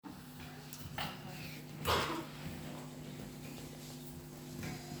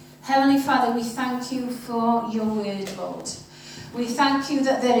Heavenly Father, we thank you for your word, Lord. We thank you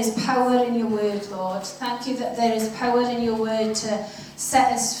that there is power in your word, Lord. Thank you that there is power in your word to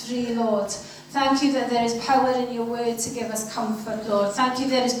set us free, Lord. Thank you that there is power in your word to give us comfort, Lord. Thank you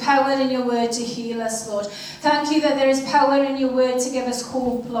there is power in your word to heal us, Lord. Thank you that there is power in your word to give us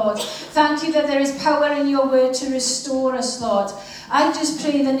hope, Lord. Thank you that there is power in your word to restore us, Lord. I just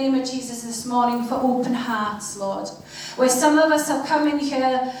pray in the name of Jesus this morning for open hearts, Lord. Where some of us have come in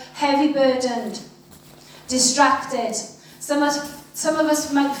here heavy burdened, distracted. Some of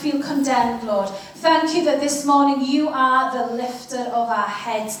us might feel condemned, Lord. Thank you that this morning you are the lifter of our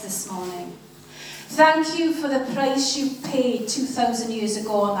heads this morning. Thank you for the price you paid 2,000 years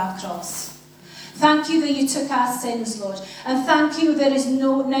ago on that cross. Thank you that you took our sins, Lord. And thank you there is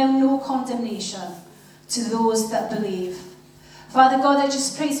now no condemnation to those that believe. Father God, I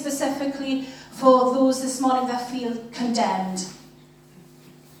just pray specifically for those this morning that feel condemned.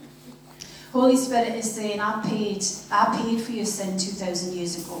 Holy Spirit is saying, I paid for your sin 2,000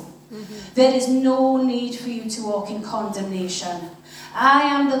 years ago. There is no need for you to walk in condemnation. I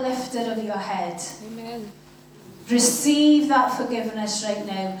am the lifter of your head. Amen. Receive that forgiveness right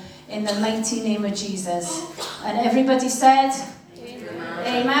now in the mighty name of Jesus. And everybody said,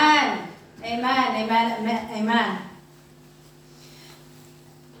 Amen. Amen. Amen. Amen. Amen.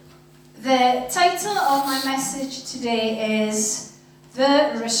 The title of my message today is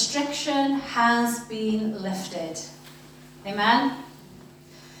The Restriction Has Been Lifted. Amen.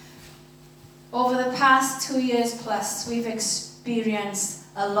 Over the past 2 years plus, we've experienced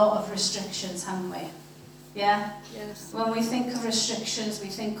a lot of restrictions, haven't we? Yeah? Yes. When we think of restrictions, we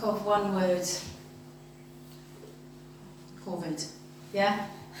think of one word. COVID. Yeah?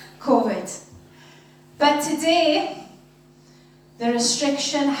 COVID. But today, the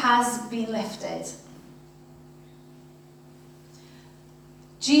restriction has been lifted.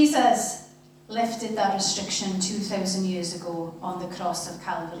 Jesus lifted that restriction 2,000 years ago on the cross of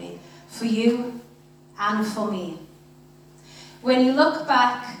Calvary for you and for me. When you look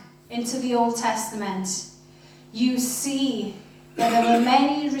back into the Old Testament, you see that there were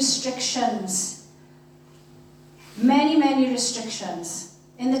many restrictions. Many restrictions.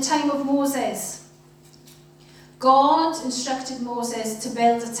 In the time of Moses, God instructed Moses to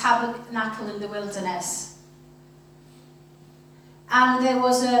build a tabernacle in the wilderness. And there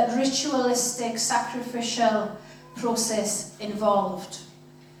was a ritualistic, sacrificial process involved.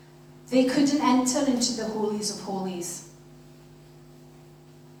 They couldn't enter into the holies of holies.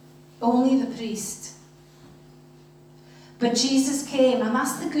 Only the priest. But Jesus came, and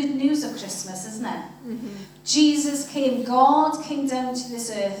that's the good news of Christmas, isn't it? Mm-hmm. Jesus came, God came down to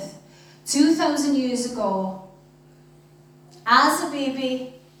this earth 2,000 years ago as a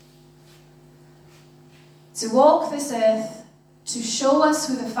baby to walk this earth, to show us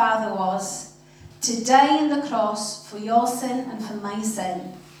who the Father was, to die on the cross for your sin and for my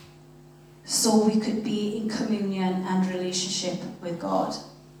sin, so we could be in communion and relationship with God.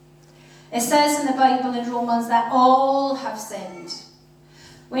 It says in the Bible in Romans that all have sinned.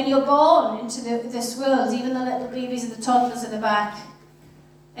 When you're born into this world, even the little babies and the toddlers in the back,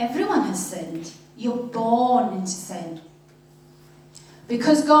 everyone has sinned. You're born into sin.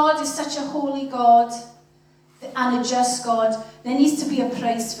 Because God is such a holy God and a just God, there needs to be a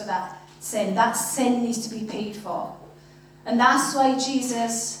price for that sin. That sin needs to be paid for. And that's why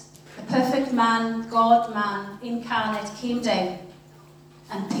Jesus, the perfect man, God-man, incarnate, came down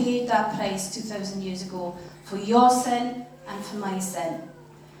and paid that price 2,000 years ago for your sin and for my sin.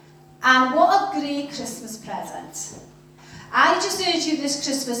 And what a great Christmas present. I just urge you this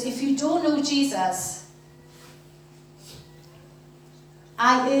Christmas, if you don't know Jesus,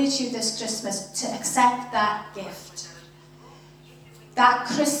 I urge you this Christmas to accept that gift. That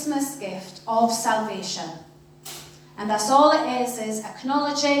Christmas gift of salvation. And that's all it is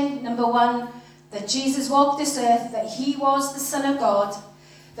acknowledging, number one, that Jesus walked this earth, that he was the Son of God,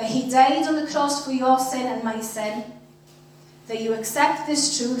 that he died on the cross for your sin and my sin, that you accept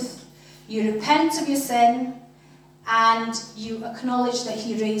this truth, you repent of your sin, and you acknowledge that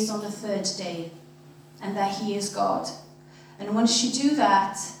he raised on the third day, and that he is God. And once you do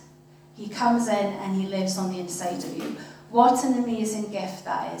that, he comes in and he lives on the inside of you. What an amazing gift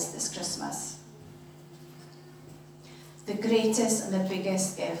that is this Christmas. The greatest and the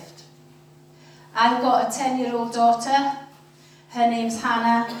biggest gift. I've got a 10-year-old daughter. Her name's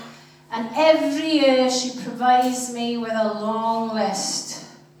Hannah, and every year she provides me with a long list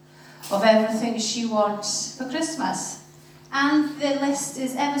of everything she wants for Christmas. And the list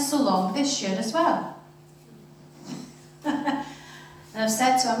is ever so long this year as well. And I've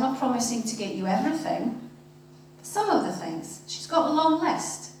said to her, I'm not promising to get you everything, but some of the things. She's got a long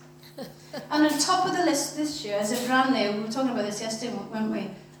list. And on top of the list this year, as it ran there, we were talking about this yesterday, weren't we?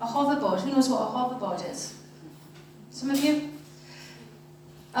 A hoverboard. Who knows what a hoverboard is? Some of you?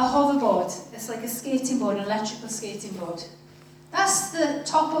 A hoverboard. It's like a skating board, an electrical skating board. That's the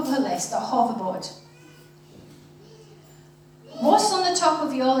top of her list, a hoverboard. What's on the top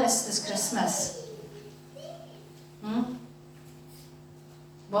of your list this Christmas?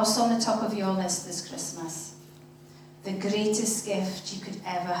 What's on the top of your list this Christmas? The greatest gift you could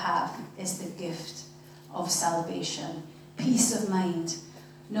ever have is the gift of salvation. Peace of mind,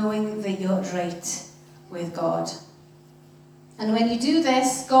 knowing that you're right with God. And when you do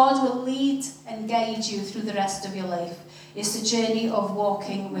this, God will lead and guide you through the rest of your life. It's a journey of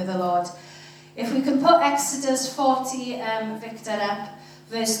walking with the Lord. If we can put Exodus 40, Victor, up,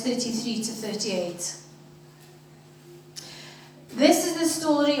 verse 33 to 38. This is the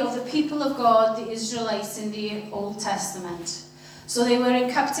story of the people of God, the Israelites in the Old Testament. So they were in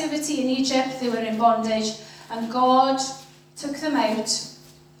captivity in Egypt, they were in bondage, and God took them out.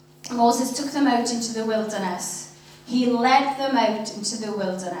 Moses took them out into the wilderness. He led them out into the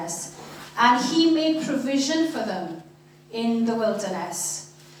wilderness, and he made provision for them in the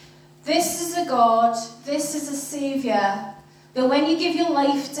wilderness. This is a God, this is a Saviour, that when you give your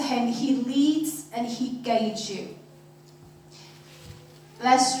life to him, he leads and he guides you.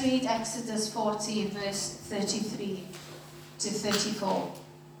 Let's read Exodus 40, verse 33 to 34.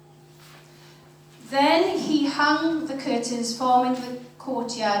 Then he hung the curtains forming the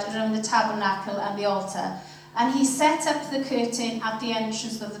courtyard around the tabernacle and the altar, and he set up the curtain at the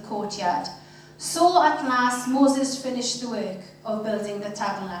entrance of the courtyard. So at last Moses finished the work of building the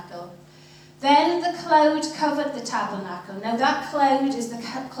tabernacle. Then the cloud covered the tabernacle. Now that cloud is the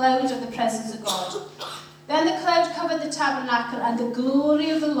cloud of the presence of God. Then the cloud covered the tabernacle, and the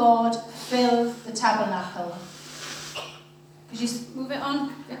glory of the Lord filled the tabernacle. Could you move it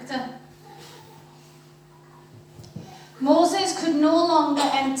on, Victor? Moses could no longer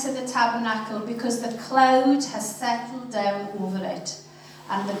enter the tabernacle because the cloud has settled down over it,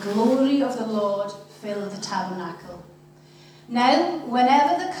 and the glory of the Lord filled the tabernacle. Now,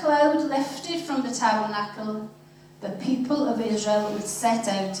 whenever the cloud lifted from the tabernacle, the people of Israel would set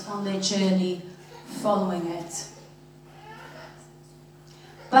out on their journey following it.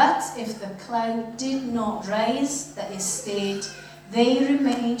 But if the cloud did not rise, that is, stayed, they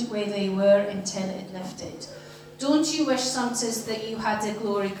remained where they were until it lifted. Don't you wish sometimes that you had a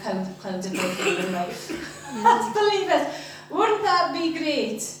glory cloud above you in your life? As believers, wouldn't that be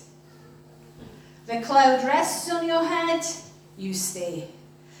great? The cloud rests on your head, you stay.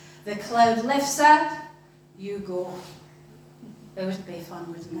 The cloud lifts up, you go. It would be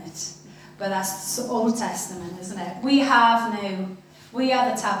fun, wouldn't it? But that's the Old Testament, isn't it? We are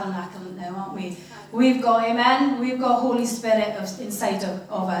the tabernacle now, aren't we? We've got, amen, we've got Holy Spirit inside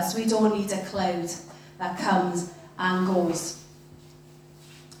of us. We don't need a cloud that comes and goes.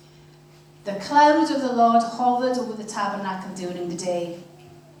 The cloud of the Lord hovered over the tabernacle during the day,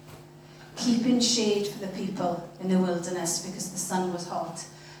 keeping shade for the people in the wilderness because the sun was hot.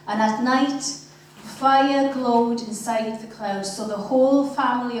 And at night, fire glowed inside the cloud so the whole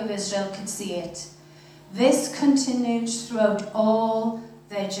family of Israel could see it. This continued throughout all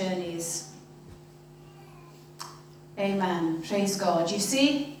their journeys. Amen. Praise God. You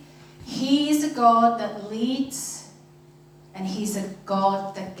see, He's a God that leads and He's a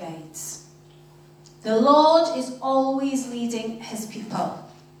God that guides. The Lord is always leading His people.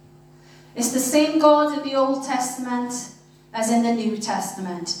 It's the same God in the Old Testament as in the New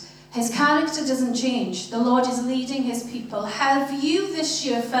Testament. His character doesn't change. The Lord is leading His people. Have you this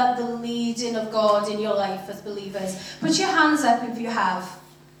year felt the leading of God in your life as believers? Put your hands up if you have.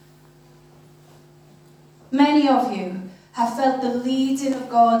 Many of you have felt the leading of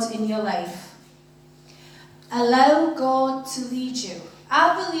God in your life. Allow God to lead you.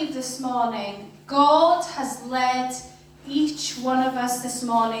 I believe this morning, God has led each one of us this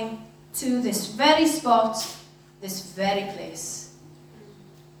morning to this very spot, this very place.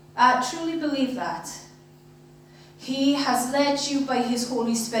 I truly believe that. He has led you by His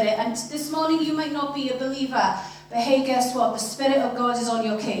Holy Spirit. And this morning you might not be a believer, but hey, guess what? The Spirit of God is on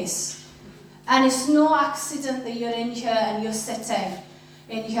your case. And it's no accident that you're in here and you're sitting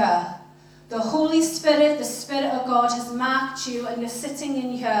in here. The Holy Spirit, the Spirit of God has marked you and you're sitting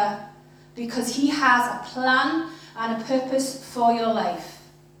in here because He has a plan and a purpose for your life.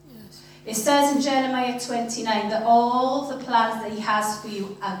 Yes. It says in Jeremiah 29 that all the plans that He has for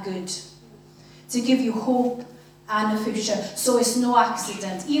you are good, to give you hope and a future. So it's no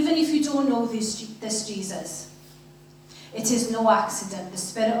accident. Even if you don't know this Jesus, it is no accident. The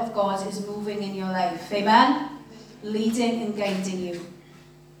Spirit of God is moving in your life. Amen? Leading and guiding you.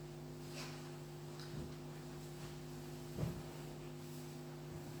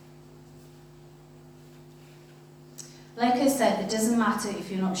 Like I said, it doesn't matter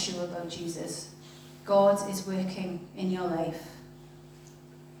if you're not sure about Jesus. God is working in your life.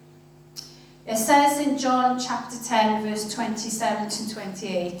 It says in John chapter 10, verse 27 to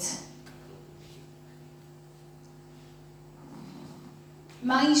 28,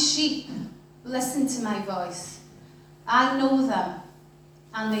 "My sheep listen to my voice. I know them,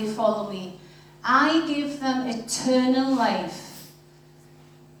 and they follow me. I give them eternal life,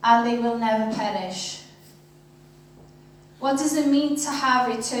 and they will never perish." What does it mean to have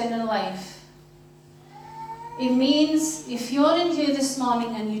eternal life? It means if you're in here this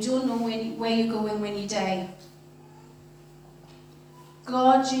morning and you don't know where you're going when you die,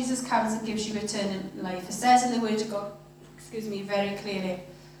 God, Jesus comes and gives you eternal life. It says in the Word of God, very clearly,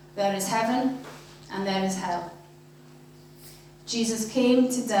 there is heaven and there is hell. Jesus came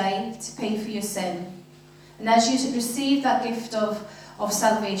to die to pay for your sin. And as you receive that gift of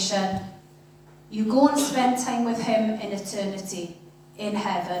salvation, you go and spend time with him in eternity, in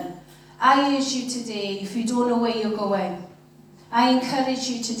heaven. I urge you today, if you don't know where you're going, I encourage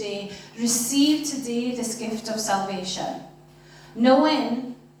you today, receive today this gift of salvation,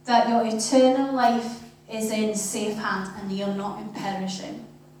 knowing that your eternal life is in safe hands and you're not perishing.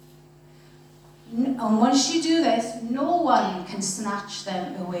 And once you do this, no one can snatch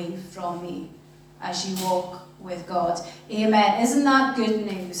them away from me as you walk with God. Amen. Isn't that good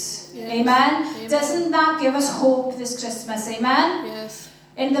news? Yes. Amen? Amen. Doesn't that give us hope this Christmas? Amen? Yes.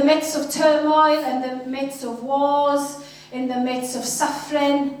 In the midst of turmoil, in the midst of wars, in the midst of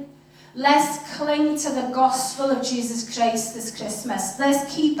suffering, let's cling to the gospel of Jesus Christ this Christmas.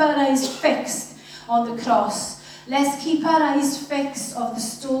 Let's keep our eyes fixed on the cross. Let's keep our eyes fixed on the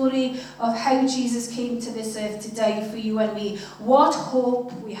story of how Jesus came to this earth to die for you and me. What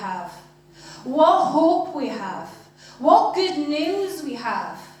hope we have. What hope we have. What good news we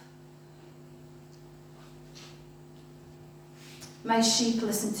have. My sheep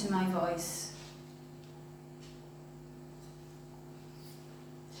listen to my voice.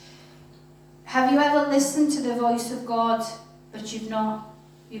 Have you ever listened to the voice of God, but you've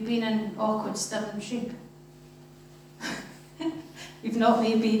been an awkward, stubborn sheep? You've not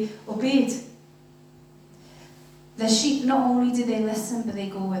maybe obeyed. The sheep, not only do they listen, but they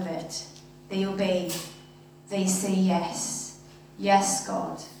go with it. They obey. They say yes. Yes,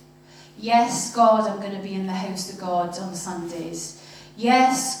 God. Yes, God, I'm going to be in the house of God on Sundays.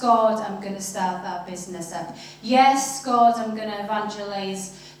 Yes, God, I'm going to start that business up. Yes, God, I'm going to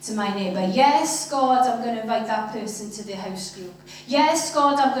evangelize to my neighbour. Yes, God, I'm going to invite that person to the house group. Yes,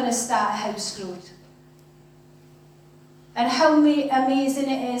 God, I'm going to start a house group. And how amazing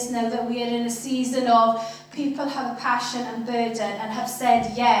it is now that we are in a season of people have a passion and burden and have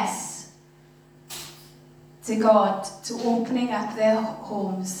said yes to God, to opening up their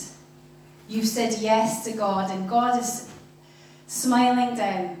homes. You've said yes to God, and God is smiling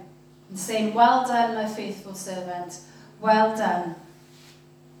down and saying, "Well done, my faithful servant. Well done."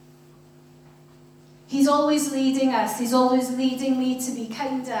 He's always leading us. He's always leading me to be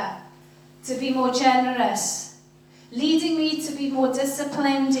kinder, to be more generous, leading me to be more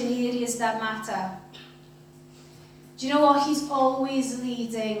disciplined in areas that matter. Do you know what? He's always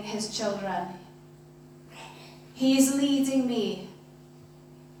leading his children. He is leading me.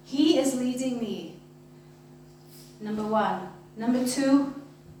 He is leading me. Number one. Number two,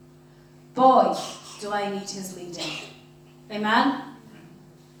 boy, do I need his leading. Amen?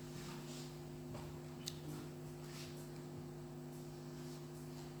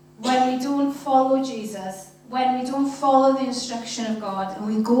 When we don't follow Jesus, when we don't follow the instruction of God, and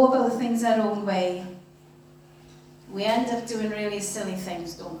we go about things our own way, we end up doing really silly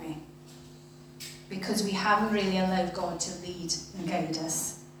things, don't we? Because we haven't really allowed God to lead and guide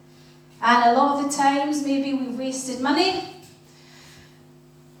us. And a lot of the times, maybe we've wasted money,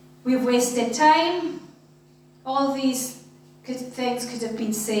 we've wasted time. All these things could have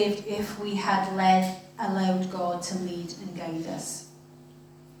been saved if we had allowed God to lead and guide us.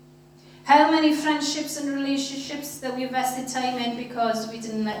 How many friendships and relationships that we invested time in because we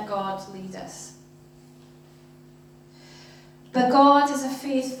didn't let God lead us? But God is a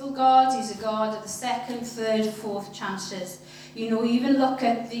faithful God. He's a God of the second, third, fourth chances. You know, even look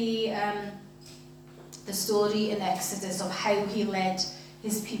at the story in Exodus of how he led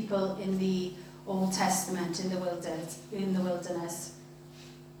his people in the Old Testament in the wilderness. In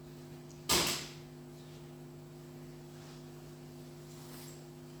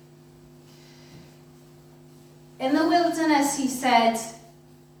the wilderness, he said,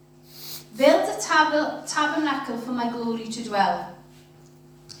 "Build a tabernacle for my glory to dwell.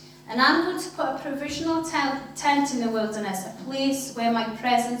 And I'm going to put a provisional tent in the wilderness, a place where my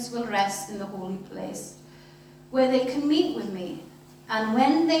presence will rest in the holy place. where they can meet with me. And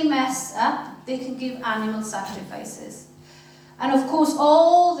when they mess up, they can give animal sacrifices. And of course,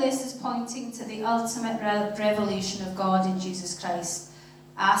 all this is pointing to the ultimate revelation of God in Jesus Christ,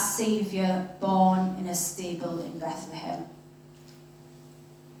 our Saviour born in a stable in Bethlehem.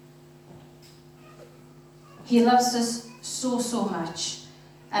 He loves us so, so much,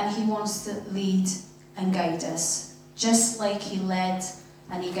 and he wants to lead and guide us, just like he led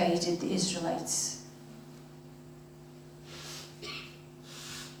and he guided the Israelites.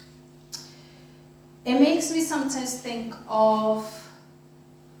 It makes me sometimes think of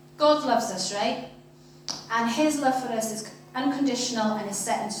God loves us, right? And his love for us is unconditional and is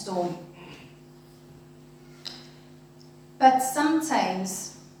set in stone. But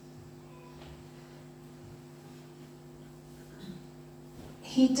sometimes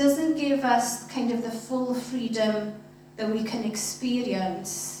he doesn't give us kind of the full freedom that we can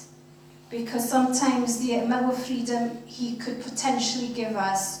experience, because sometimes the amount of freedom he could potentially give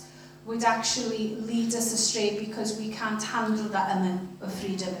us would actually lead us astray because we can't handle that amount of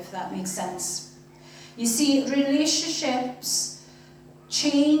freedom, if that makes sense. You see, relationships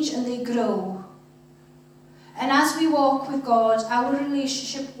change and they grow. And as we walk with God, our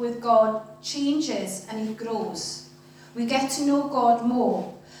relationship with God changes and it grows. We get to know God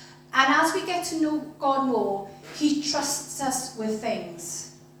more. And as we get to know God more, he trusts us with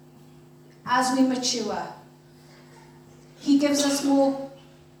things. As we mature, he gives us more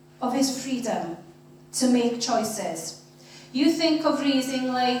of his freedom to make choices. You think of raising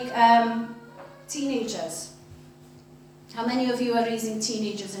like teenagers. How many of you are raising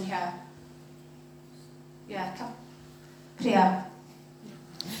teenagers in here? Yeah, come. Priya.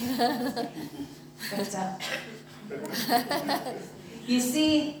 Better. You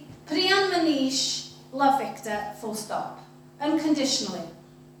see, Priya and Manish love Victor, full stop. Unconditionally.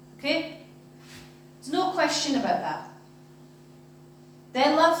 Okay? There's no question about that.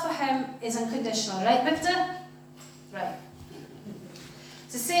 Their love for him is unconditional, right, Victor? Right.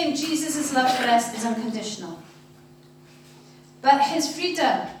 It's the same, Jesus' love for us is unconditional. But his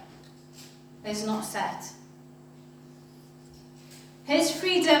freedom is not set. His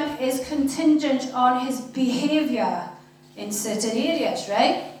freedom is contingent on his behaviour in certain areas,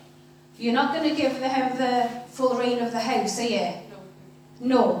 right? You're not going to give him the full reign of the house, are you?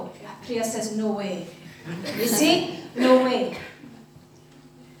 No. Priya says, no way. You see? No way.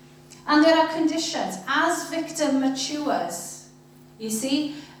 And there are conditions. As Victor matures, you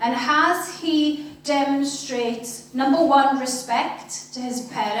see, and as he demonstrates, number one, respect to his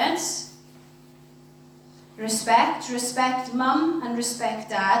parents, respect mum and respect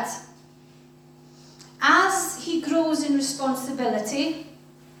dad. As he grows in responsibility,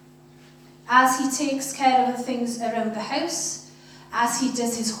 as he takes care of the things around the house, as he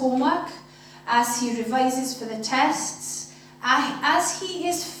does his homework, as he revises for the tests, as he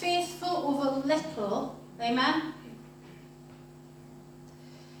is faithful over little, amen,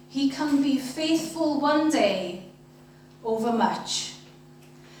 he can be faithful one day over much.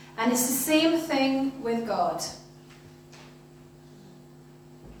 And it's the same thing with God.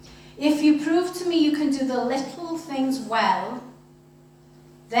 If you prove to me you can do the little things well,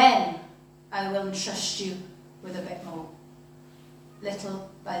 then I will entrust you with a bit more. Little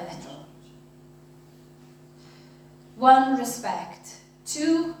by little. 1, respect.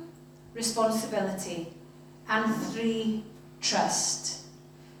 2, responsibility. And 3, trust.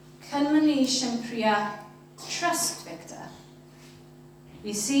 Culmination, Priya, trust, Victor.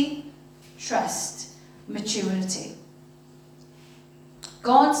 You see? Trust. Maturity.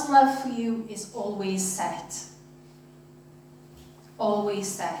 God's love for you is always set. Always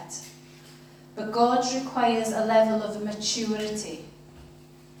set. But God requires a level of maturity.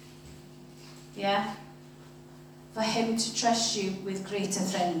 Yeah? For him to trust you with greater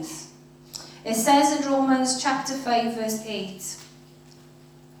things. It says in Romans chapter 5 verse 8,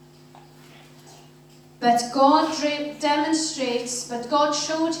 but God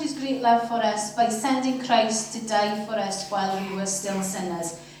showed his great love for us by sending Christ to die for us while we were still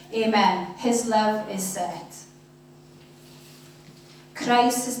sinners. Amen. His love is set.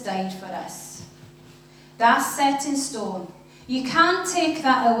 Christ has died for us. That's set in stone. You can't take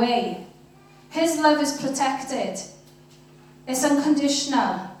that away. His love is protected. It's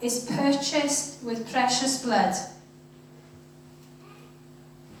unconditional. It's purchased with precious blood.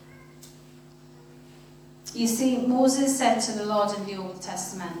 You see, Moses said to the Lord in the Old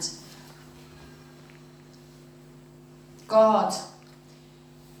Testament, God,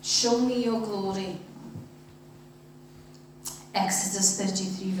 show me your glory. Exodus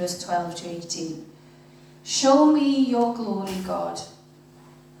 33 verse 12 to 18. Show me your glory, God.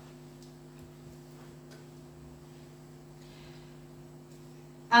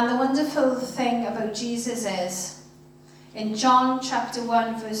 And the wonderful thing about Jesus is, in John chapter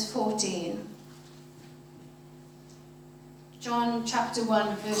 1, verse 14, John chapter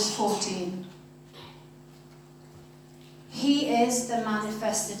 1, verse 14, he is the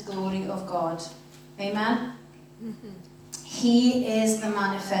manifested glory of God. Amen? Mm-hmm. He is the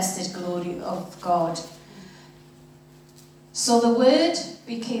manifested glory of God. So the Word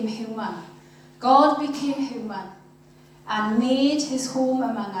became human. God became human and made his home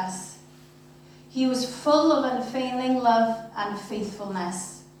among us. He was full of unfailing love and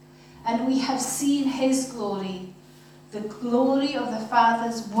faithfulness. And we have seen his glory, the glory of the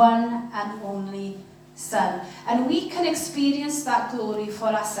Father's one and only Son. And we can experience that glory for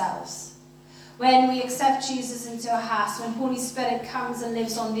ourselves. When we accept Jesus into our hearts, when Holy Spirit comes and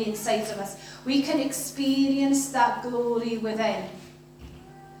lives on the inside of us, we can experience that glory within.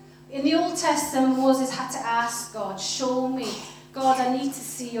 In the Old Testament, Moses had to ask God, show me. God, I need to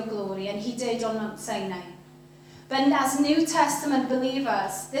see your glory. And he did on Mount Sinai. But as New Testament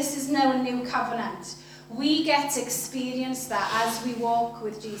believers, this is now a new covenant. We get to experience that as we walk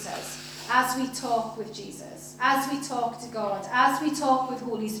with Jesus, as we talk with Jesus, as we talk to God, as we talk with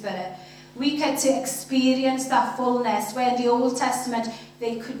Holy Spirit. We get to experience that fullness where in the Old Testament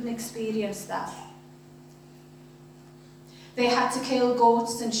they couldn't experience that. They had to kill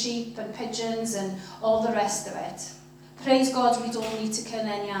goats and sheep and pigeons and all the rest of it. Praise God, we don't need to kill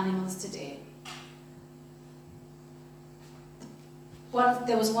any animals today.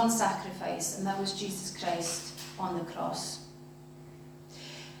 There was one sacrifice, and that was Jesus Christ on the cross.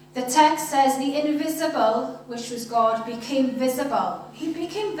 The text says the invisible, which was God, became visible. He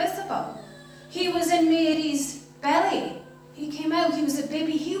became visible. He was in Mary's belly. He came out. He was a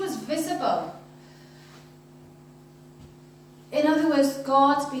baby. He was visible. In other words,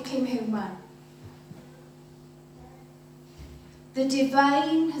 God became human. The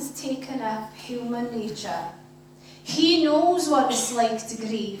divine has taken up human nature. He knows what it's like to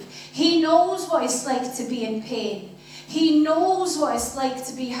grieve. He knows what it's like to be in pain. He knows what it's like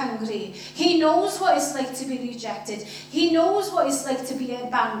to be hungry. He knows what it's like to be rejected. He knows what it's like to be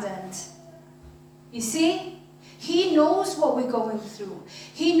abandoned. You see? He knows what we're going through.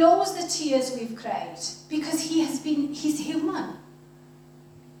 He knows the tears we've cried because he's human.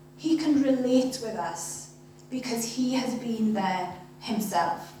 He can relate with us because he has been there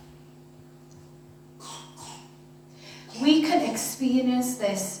himself. We can experience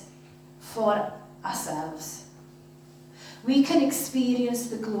this for ourselves. We can experience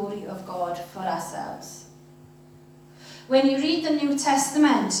the glory of God for ourselves. When you read the New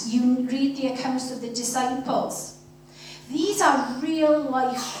Testament, you read the accounts of the disciples. These are real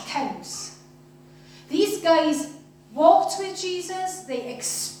life accounts. These guys walked with Jesus, they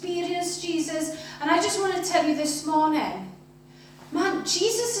experienced Jesus, and I just want to tell you this morning, man,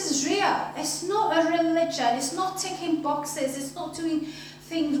 Jesus is real. It's not a religion, it's not ticking boxes, it's not doing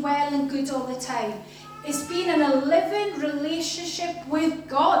things well and good all the time. It's been in a living relationship with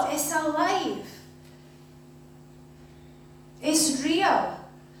God. It's alive. It's real.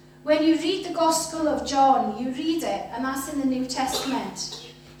 When you read the Gospel of John, you read it, and that's in the New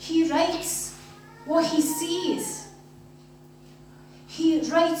Testament. He writes what he sees. He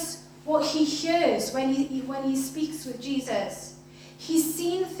writes what he hears when he speaks with Jesus. He's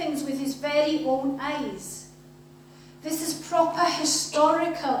seen things with his very own eyes. This is proper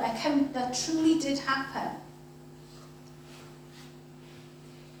historical account that truly did happen.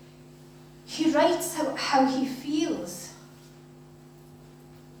 He writes how he feels.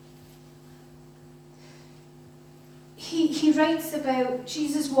 He writes about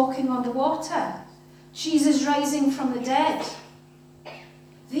Jesus walking on the water, Jesus rising from the dead.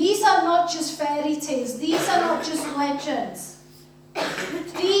 These are not just fairy tales. These are not just legends.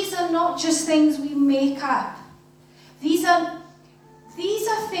 These are not just things we make up. These are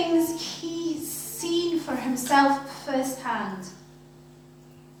things he's seen for himself firsthand.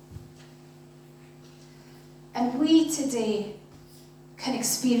 And we today can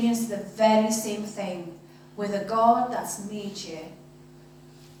experience the very same thing with a God that's made you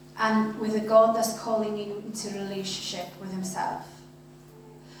and with a God that's calling you into relationship with himself.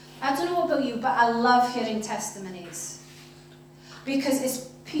 I don't know about you, but I love hearing testimonies because it's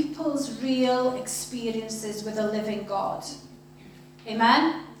people's real experiences with a living God.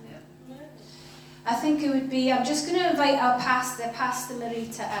 Amen? Yeah. I think it would be, I'm just going to invite our pastor, Pastor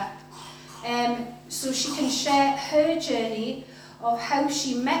Marita, up so she can share her journey of how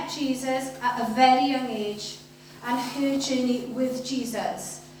she met Jesus at a very young age and her journey with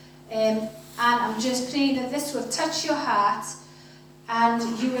Jesus. And I'm just praying that this will touch your heart and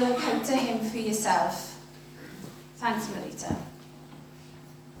you will encounter him for yourself. Thanks, Marita.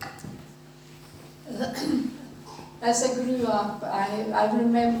 as I grew up, I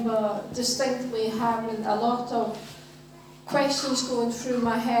remember distinctly having a lot of questions going through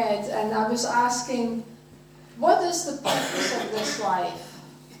my head, and I was asking, what is the purpose of this life?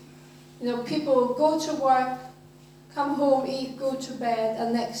 You know, people go to work, come home, eat, go to bed,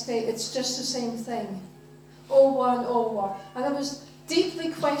 and next day it's just the same thing. Over and over. And I was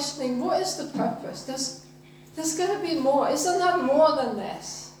deeply questioning, what is the purpose? There's got to be more. Is there not more than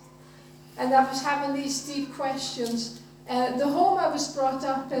this? And I was having these deep questions. The home I was brought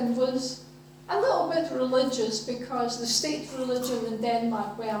up in was a little bit religious, because the state religion in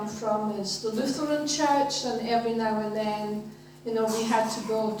Denmark, where I'm from, is the Lutheran Church, and every now and then, you know, we had to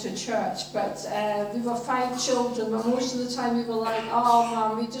go to church. But we were 5 children, but most of the time we were like, oh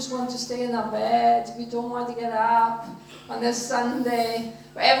Mum, we just want to stay in our bed, we don't want to get up on this Sunday.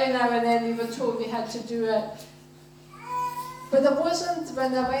 But every now and then we were told we had to do it. But there wasn't,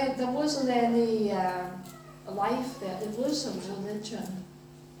 when I went, there wasn't any life there. It was a religion.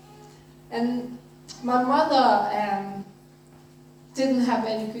 And my mother didn't have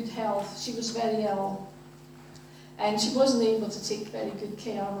any good health. She was very ill. And she wasn't able to take very good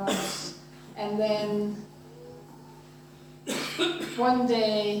care of us. And then one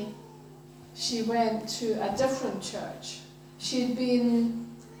day she went to a different church. She had been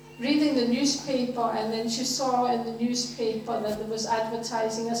reading the newspaper, and then she saw in the newspaper that there was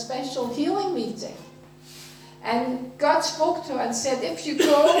advertising a special healing meeting. And God spoke to her and said, if you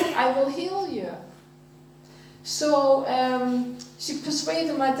go, I will heal you. So she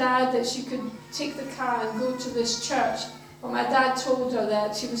persuaded my dad that she could take the car and go to this church. But my dad told her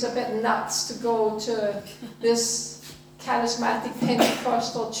that she was a bit nuts to go to this charismatic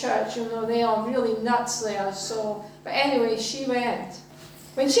Pentecostal church. You know, they are really nuts there. So, but anyway, she went.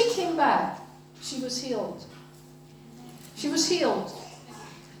 When she came back, she was healed. She was healed.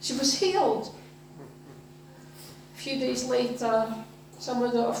 She was healed. A few days later, some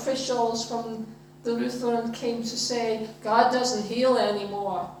of the officials from the Lutheran came to say, God doesn't heal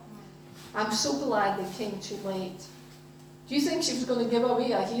anymore. I'm so glad they came too late. Do you think she was going to give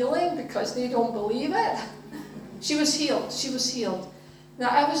away a healing because they don't believe it? She was healed. She was healed. Now,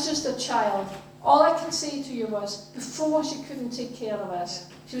 I was just a child. All I can say to you was, before she couldn't take care of us,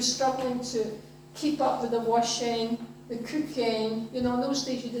 she was struggling to keep up with the washing, the cooking. You know, in those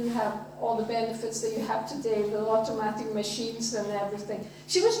days you didn't have all the benefits that you have today with automatic machines and everything.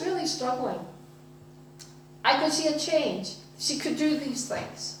 She was really struggling. I could see a change. She could do these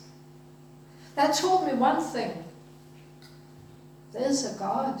things. That told me one thing. There's a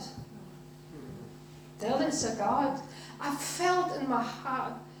God. There is a God. I felt in my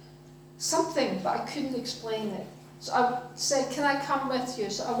heart something, but I couldn't explain it. So I said, can I come with you?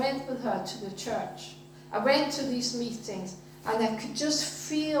 So I went with her to the church. I went to these meetings, and I could just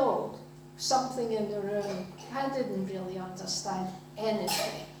feel something in the room. I didn't really understand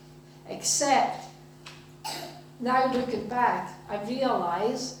anything, except now looking back, I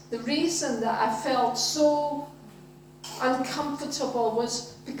realize the reason that I felt so uncomfortable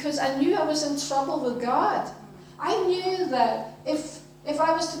was because I knew I was in trouble with God. I knew that if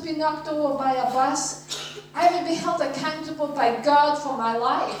I was to be knocked over by a bus, I would be held accountable by God for my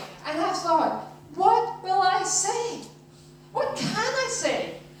life. And I thought, what will I say? What can I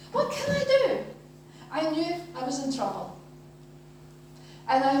say? What can I do? I knew I was in trouble.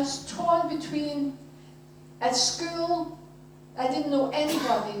 And I was torn between, at school, I didn't know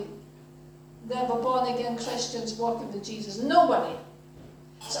anybody that were born-again Christians walking with Jesus. Nobody.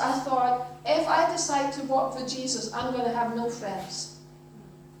 So I thought, if I decide to walk with Jesus, I'm going to have no friends.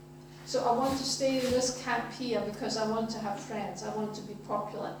 So I want to stay in this camp here because I want to have friends. I want to be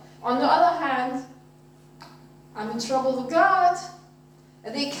popular. On the other hand, I'm in trouble with God,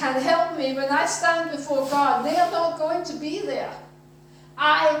 and they can't help me. When I stand before God, they are not going to be there.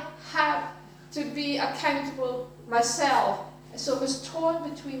 I have to be accountable myself. So I was torn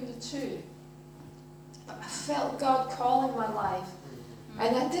between the two. But I felt God calling my life.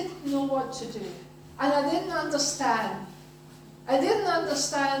 And I didn't know what to do. And I didn't understand. I didn't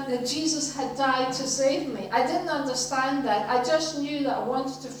understand that Jesus had died to save me. I didn't understand that. I just knew that I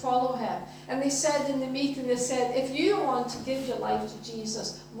wanted to follow him. And they said in the meeting, they said, if you want to give your life to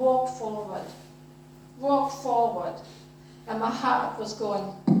Jesus, walk forward. Walk forward. And my heart was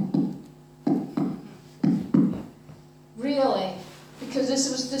going, really? Because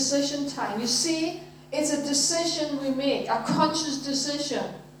this was decision time. You see, it's a decision we make, a conscious decision.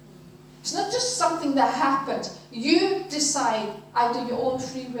 It's not just something that happens. You decide out of your own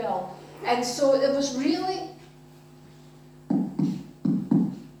free will. And so it was really,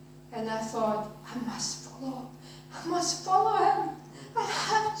 and I thought, I must follow him. I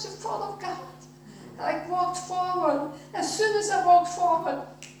have to follow God. And I walked forward. soon as I walked forward,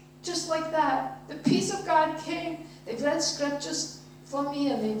 just like that, the peace of God came. They read scriptures for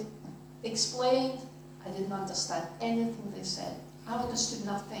me and they explained. I didn't understand anything they said. I understood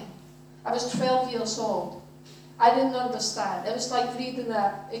nothing. I was 12 years old. I didn't understand. It was like reading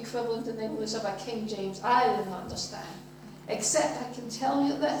the equivalent in English of a King James. I didn't understand. Except I can tell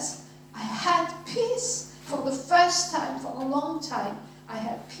you this. I had peace for the first time for a long time. I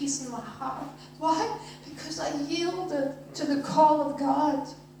had peace in my heart. Why? Because I yielded to the call of God.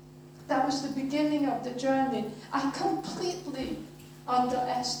 That was the beginning of the journey. I completely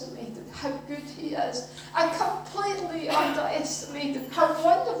underestimated how good He is. I completely underestimated how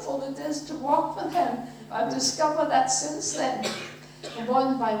wonderful it is to walk with Him. I've discovered that since then.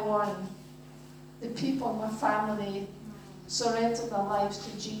 One by one, the people in my family surrendered their lives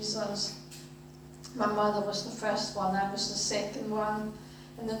to Jesus. My mother was the first one, I was the second one,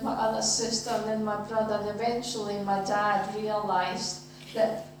 and then my other sister, and then my brother, and eventually my dad realized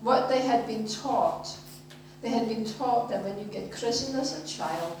that what they had been taught, they had been taught that when you get christened as a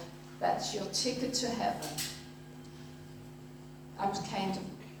child, that's your ticket to heaven. I was kind of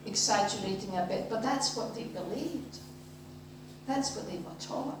exaggerating a bit, but that's what they believed. That's what they were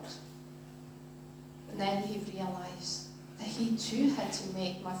taught. And then he realized that he too had to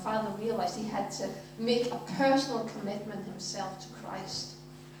make, my father realized he had to make a personal commitment himself to Christ.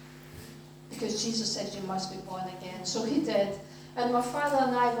 Because Jesus said you must be born again. So he did. And my father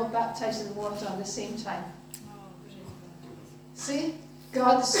and I were baptized in water at the same time. See?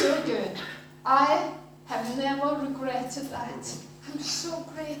 God is so good. I have never regretted that. I'm so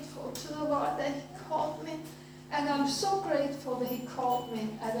grateful to the Lord that He called me. And I'm so grateful that He called me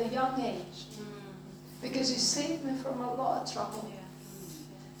at a young age. Because He saved me from a lot of trouble.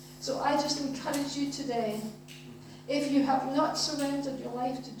 So I just encourage you today, if you have not surrendered your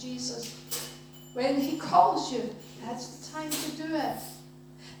life to Jesus, when He calls you, that's the time to do it.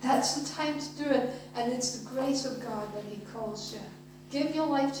 That's the time to do it. And it's the grace of God that He calls you. Give your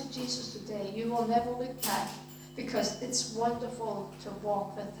life to Jesus today. You will never look back, because it's wonderful to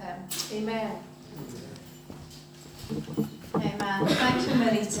walk with Him. Amen. Amen. Thank you,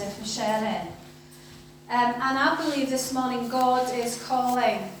 Marita, for sharing. And I believe this morning God is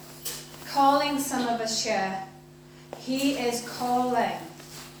calling some of us here. He is calling.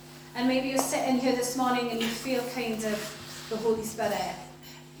 And maybe you're sitting here this morning and you feel kind of the Holy Spirit.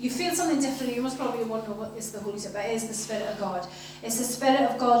 You feel something different. You must probably wonder what is the Holy Spirit, but it is the Spirit of God. It's the Spirit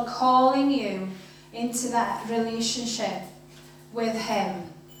of God calling you into that relationship with Him.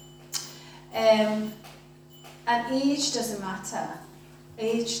 And age doesn't matter.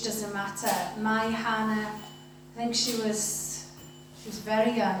 Age doesn't matter. My Hannah, I think she was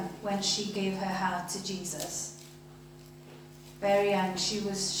very young when she gave her heart to Jesus. Very young. She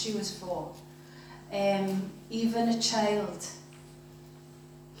was 4. Even a child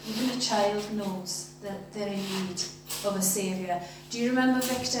knows that they're in need of a Saviour. Do you remember,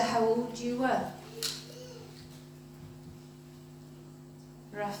 Victor, how old you were?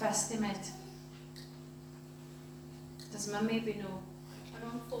 Rough estimate. Does Mum maybe know?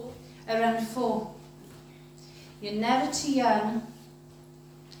 Around 4. Around 4. You're never too young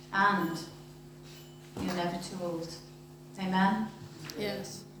and you're never too old. Amen?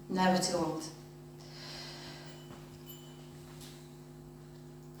 Yes. Never too old.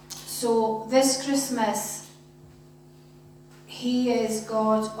 So this Christmas, He is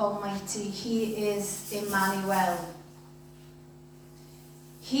God Almighty. He is Emmanuel.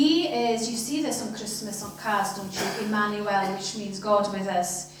 He is, you see this on Christmas on cards, don't you? Emmanuel, which means God with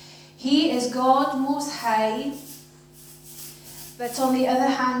us. He is God Most High, but on the other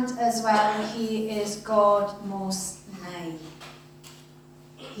hand as well, He is God Most Nigh.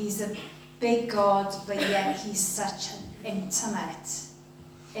 He's a big God, but yet He's such an intimate,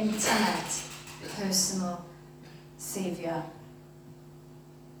 personal Saviour.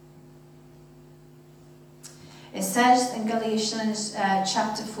 It says in Galatians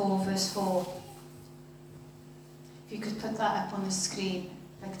chapter 4, verse 4. If you could put that up on the screen,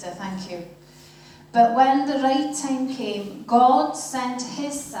 Victor, thank you. But when the right time came, God sent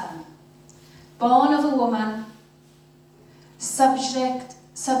His Son, born of a woman, subject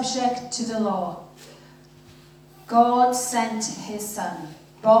to the law. God sent His Son,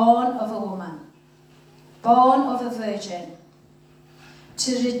 born of a woman, born of a virgin,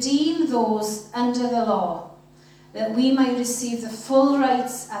 to redeem those under the law, that we might receive the full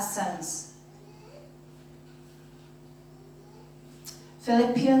rights as sons.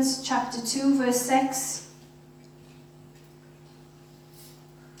 Philippians chapter 2, verse 6.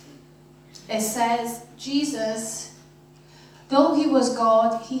 It says, Jesus, though He was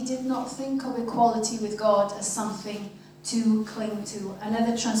God, He did not think of equality with God as something to cling to.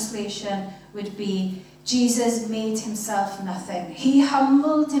 Another translation would be, Jesus made himself nothing. He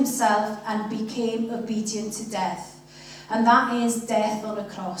humbled himself and became obedient to death. And that is death on a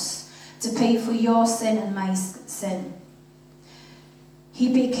cross, to pay for your sin and my sin.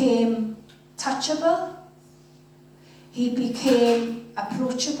 He became touchable. He became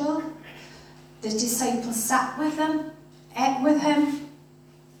approachable. The disciples sat with him, ate with him.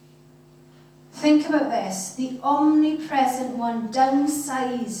 Think about this. The omnipresent one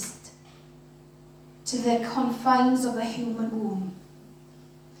downsized to the confines of a human womb.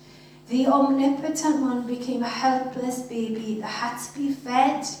 The omnipotent one became a helpless baby that had to be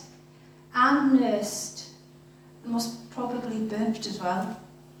fed and nursed, and most probably burped as well.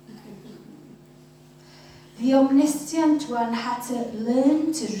 The omniscient one had to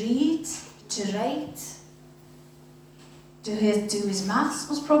learn to read, to write, do his maths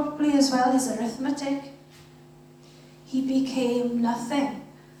most probably as well, his arithmetic. He became nothing.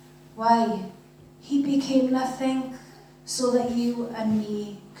 Why? He became nothing so that you and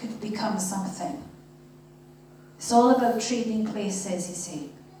me could become something. It's all about trading places, you see.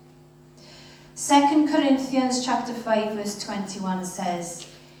 2 Corinthians chapter 5 verse 21 says,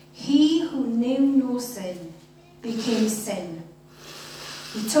 he who knew no sin became sin.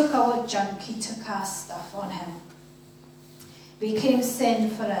 He took our junk, he took our stuff on him. Became sin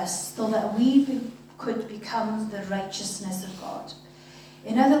for us so that we could become the righteousness of God.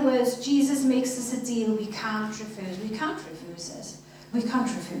 In other words, Jesus makes us a deal we can't refuse. We can't refuse it. We can't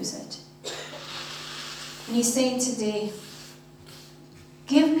refuse it. And he's saying today,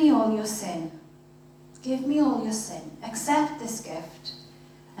 give me all your sin. Give me all your sin. Accept this gift,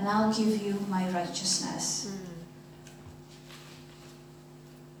 and I'll give you my righteousness.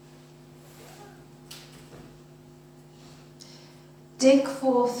 Dick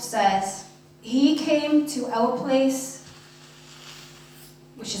Forth says, he came to our place,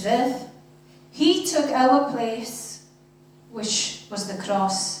 which is earth. He took our place, which was the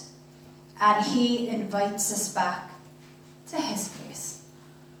cross, and he invites us back to his place.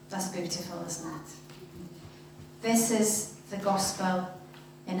 That's beautiful, isn't it? This is the gospel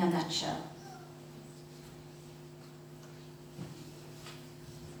in a nutshell.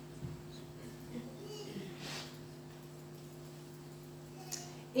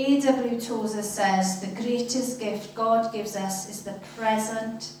 A.W. Tozer says, the greatest gift God gives us is the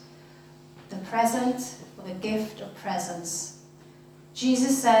present, or the gift of presence.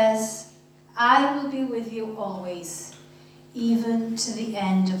 Jesus says, I will be with you always, even to the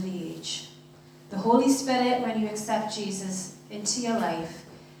end of the age. The Holy Spirit, when you accept Jesus into your life,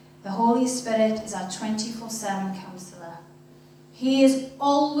 the Holy Spirit is our 24/7 counselor. He is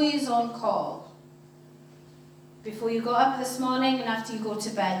always on call. Before you go up this morning and after you go to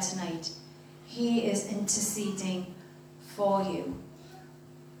bed tonight, he is interceding for you.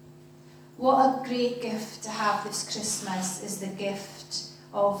 What a great gift to have this Christmas is the gift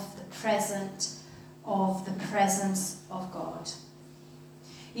of the presence of God.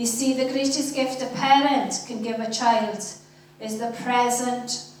 You see, the greatest gift a parent can give a child is the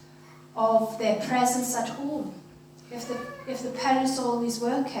present of their presence at home. If the parent's always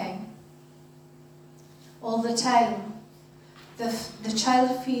working, all the time, the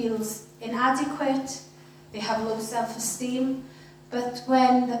child feels inadequate, they have low self-esteem, but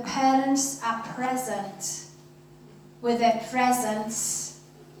when the parents are present, with their presence,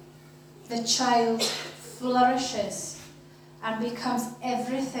 the child flourishes and becomes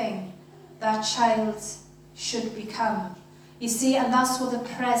everything that child should become. You see, and that's what the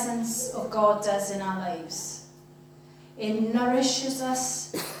presence of God does in our lives. It nourishes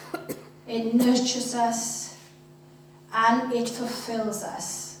us, it nurtures us, and it fulfills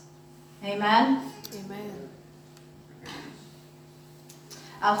us. Amen? Amen.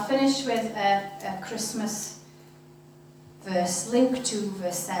 I'll finish with a Christmas verse, Luke 2,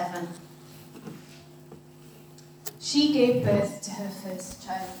 verse 7. She gave birth to her first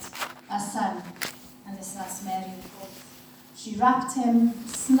child, a son, and that's Mary. She wrapped him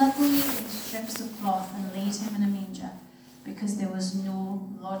snugly in strips of cloth and laid him in a manger, because there was no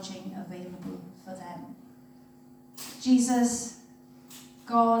lodging available for them. Jesus,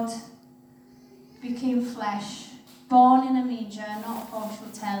 God, became flesh, born in a manger, not a posh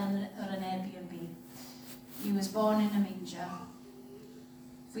hotel or an Airbnb. He was born in a manger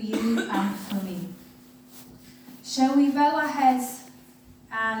for you and for me. Shall we bow our heads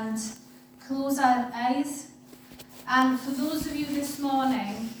and close our eyes? And for those of you this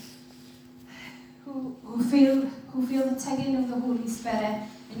morning who feel the tugging of the Holy Spirit,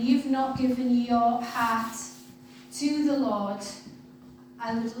 and you've not given your heart to the Lord,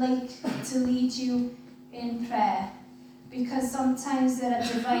 I would like to lead you in prayer. because sometimes there are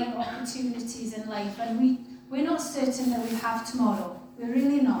divine opportunities in life, and we're not certain that we have tomorrow. We're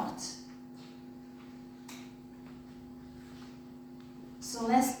really not. So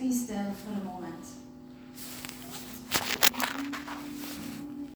let's be still for a moment.